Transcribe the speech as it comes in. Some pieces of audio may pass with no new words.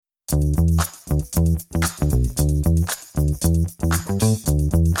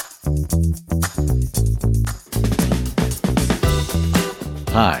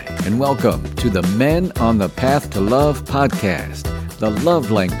Welcome to the Men on the Path to Love podcast, the love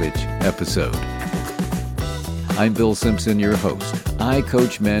language episode. I'm Bill Simpson, your host. I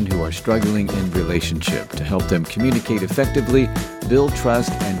coach men who are struggling in relationship to help them communicate effectively, build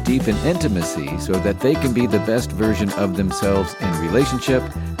trust, and deepen intimacy so that they can be the best version of themselves in relationship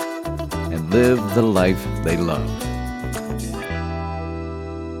and live the life they love.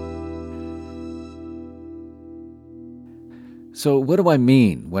 So what do I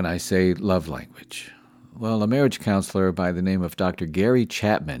mean when I say love language? Well, a marriage counselor by the name of Dr. Gary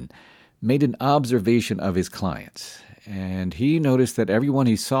Chapman made an observation of his clients, and he noticed that everyone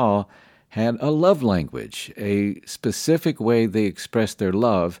he saw had a love language, a specific way they expressed their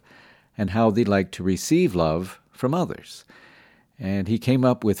love and how they like to receive love from others. And he came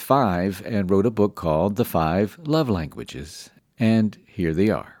up with 5 and wrote a book called The 5 Love Languages. And here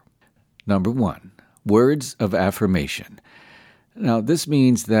they are. Number 1, words of affirmation. Now, this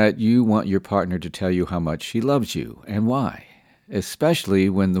means that you want your partner to tell you how much she loves you and why, especially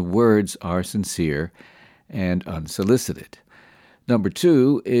when the words are sincere and unsolicited. Number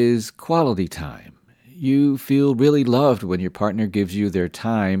 2 is quality time. You feel really loved when your partner gives you their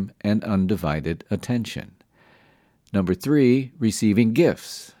time and undivided attention. Number 3, receiving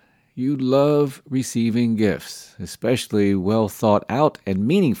gifts. You love receiving gifts, especially well thought out and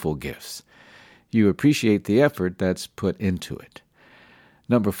meaningful gifts. You appreciate the effort that's put into it.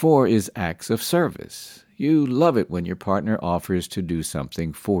 Number 4 is acts of service. You love it when your partner offers to do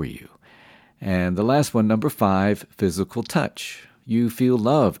something for you. And the last one, number 5, physical touch. You feel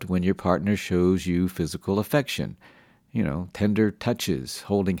loved when your partner shows you physical affection. Tender touches,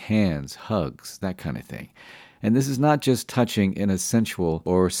 holding hands, hugs, that kind of thing. And this is not just touching in a sensual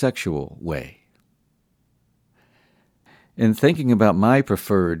or sexual way. In thinking about my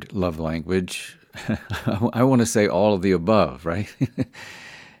preferred love language, I want to say all of the above, right?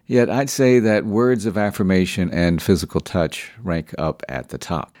 Yet I'd say that words of affirmation and physical touch rank up at the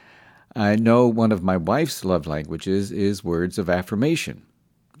top. I know one of my wife's love languages is words of affirmation.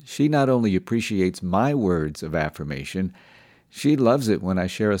 She not only appreciates my words of affirmation, she loves it when I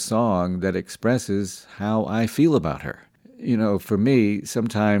share a song that expresses how I feel about her. For me,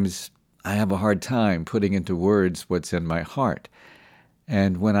 sometimes I have a hard time putting into words what's in my heart.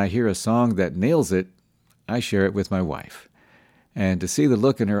 And when I hear a song that nails it, I share it with my wife. And to see the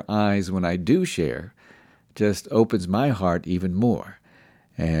look in her eyes when I do share just opens my heart even more.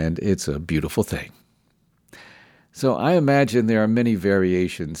 And it's a beautiful thing. So I imagine there are many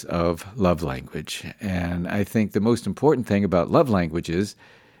variations of love language. And I think the most important thing about love languages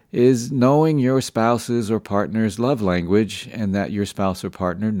is knowing your spouse's or partner's love language and that your spouse or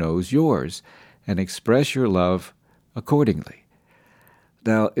partner knows yours and express your love accordingly.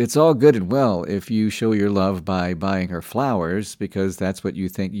 Now, it's all good and well if you show your love by buying her flowers because that's what you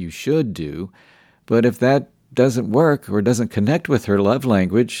think you should do. But if that doesn't work or doesn't connect with her love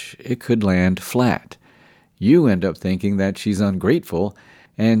language, it could land flat. You end up thinking that she's ungrateful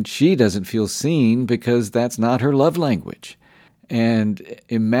and she doesn't feel seen because that's not her love language. And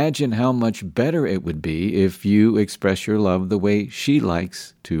imagine how much better it would be if you express your love the way she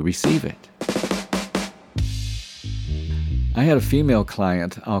likes to receive it. I had a female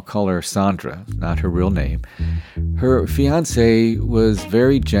client, I'll call her Sandra, not her real name. Her fiancé was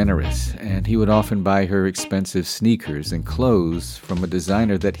very generous, and he would often buy her expensive sneakers and clothes from a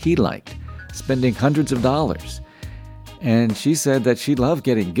designer that he liked, spending hundreds of dollars. And she said that she loved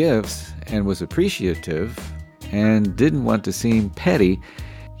getting gifts and was appreciative and didn't want to seem petty,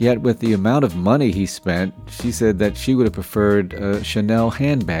 yet with the amount of money he spent, she said that she would have preferred a Chanel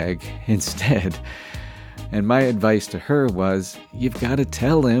handbag instead. And my advice to her was, you've got to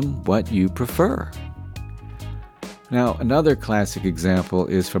tell him what you prefer. Now, another classic example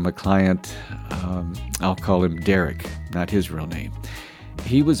is from a client, I'll call him Derek, not his real name.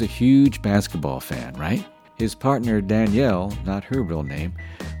 He was a huge basketball fan, right? His partner, Danielle, not her real name,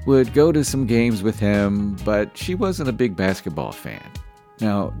 would go to some games with him, but she wasn't a big basketball fan.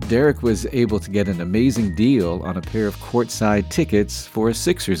 Now, Derek was able to get an amazing deal on a pair of courtside tickets for a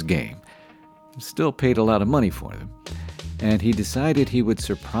Sixers game. Still paid a lot of money for them. And he decided he would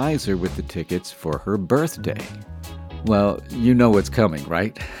surprise her with the tickets for her birthday. Well, you know what's coming,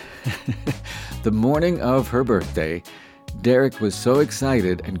 right? The morning of her birthday, Derek was so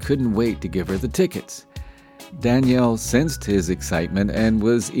excited and couldn't wait to give her the tickets. Danielle sensed his excitement and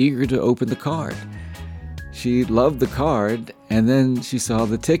was eager to open the card. She loved the card, and then she saw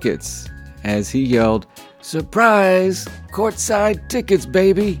the tickets as he yelled, "Surprise! Courtside tickets,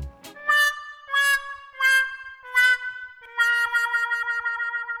 baby!"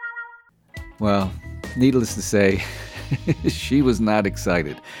 Well, needless to say, she was not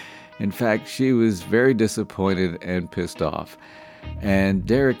excited. In fact, she was very disappointed and pissed off, and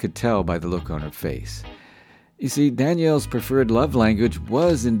Derek could tell by the look on her face. You see, Danielle's preferred love language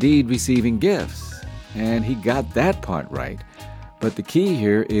was indeed receiving gifts, and he got that part right. But the key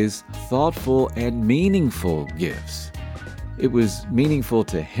here is thoughtful and meaningful gifts. It was meaningful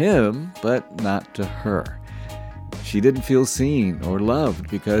to him, but not to her. She didn't feel seen or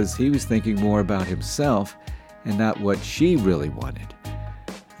loved because he was thinking more about himself and not what she really wanted.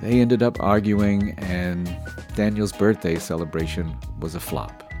 They ended up arguing, and Daniel's birthday celebration was a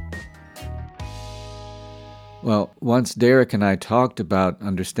flop. Well, once Derek and I talked about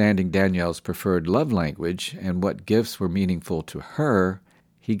understanding Danielle's preferred love language and what gifts were meaningful to her,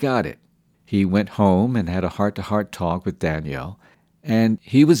 he got it. He went home and had a heart-to-heart talk with Danielle, and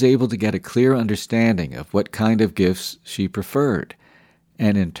he was able to get a clear understanding of what kind of gifts she preferred.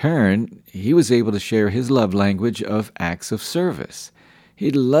 And in turn, he was able to share his love language of acts of service. He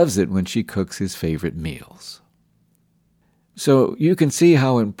loves it when she cooks his favorite meals. So you can see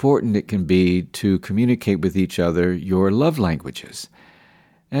how important it can be to communicate with each other your love languages.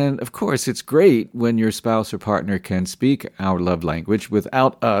 And of course, it's great when your spouse or partner can speak our love language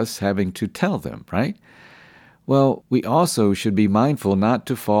without us having to tell them, right? Well, we also should be mindful not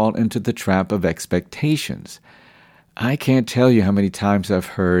to fall into the trap of expectations. I can't tell you how many times I've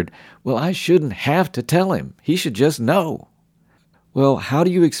heard, well, I shouldn't have to tell him. He should just know. Well, how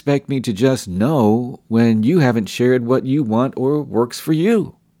do you expect me to just know when you haven't shared what you want or works for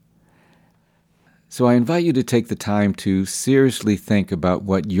you? So I invite you to take the time to seriously think about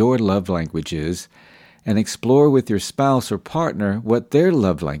what your love language is and explore with your spouse or partner what their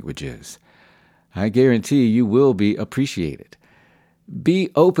love language is. I guarantee you will be appreciated.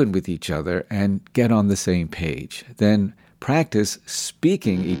 Be open with each other and get on the same page. Then practice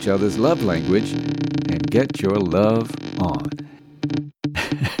speaking each other's love language and get your love on.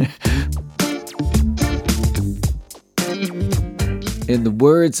 In the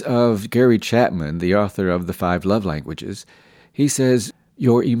words of Gary Chapman, the author of The 5 Love Languages, he says,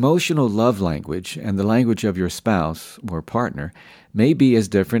 your emotional love language and the language of your spouse or partner may be as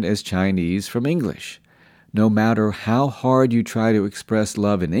different as Chinese from English. No matter how hard you try to express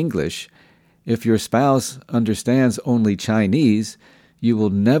love in English, if your spouse understands only Chinese, you will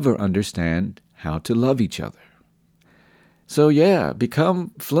never understand how to love each other. So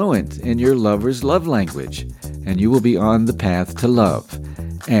become fluent in your lover's love language, and you will be on the path to love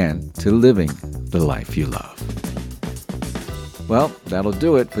and to living the life you love. Well, that'll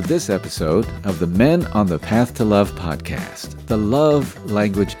do it for this episode of the Men on the Path to Love podcast, the Love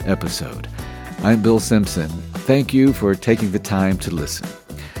Language episode. I'm Bill Simpson. Thank you for taking the time to listen.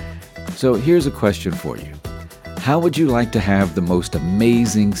 So here's a question for you. How would you like to have the most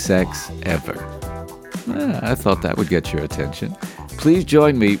amazing sex ever? I thought that would get your attention. Please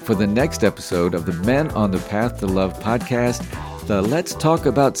join me for the next episode of the Men on the Path to Love podcast, the Let's Talk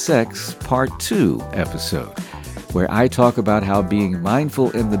About Sex Part 2 episode, where I talk about how being mindful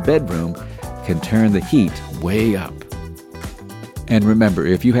in the bedroom can turn the heat way up. And remember,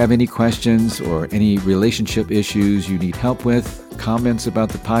 if you have any questions or any relationship issues you need help with, comments about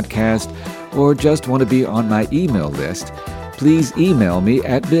the podcast, or just want to be on my email list, please email me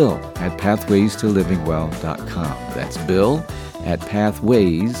at bill@pathways-to-livingwell.com. That's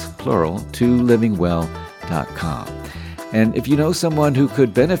bill@pathways, plural, to-livingwell.com. And if you know someone who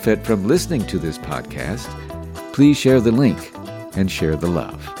could benefit from listening to this podcast, please share the link and share the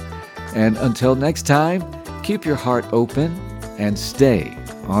love. And until next time, keep your heart open and stay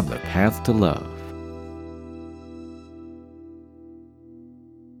on the path to love.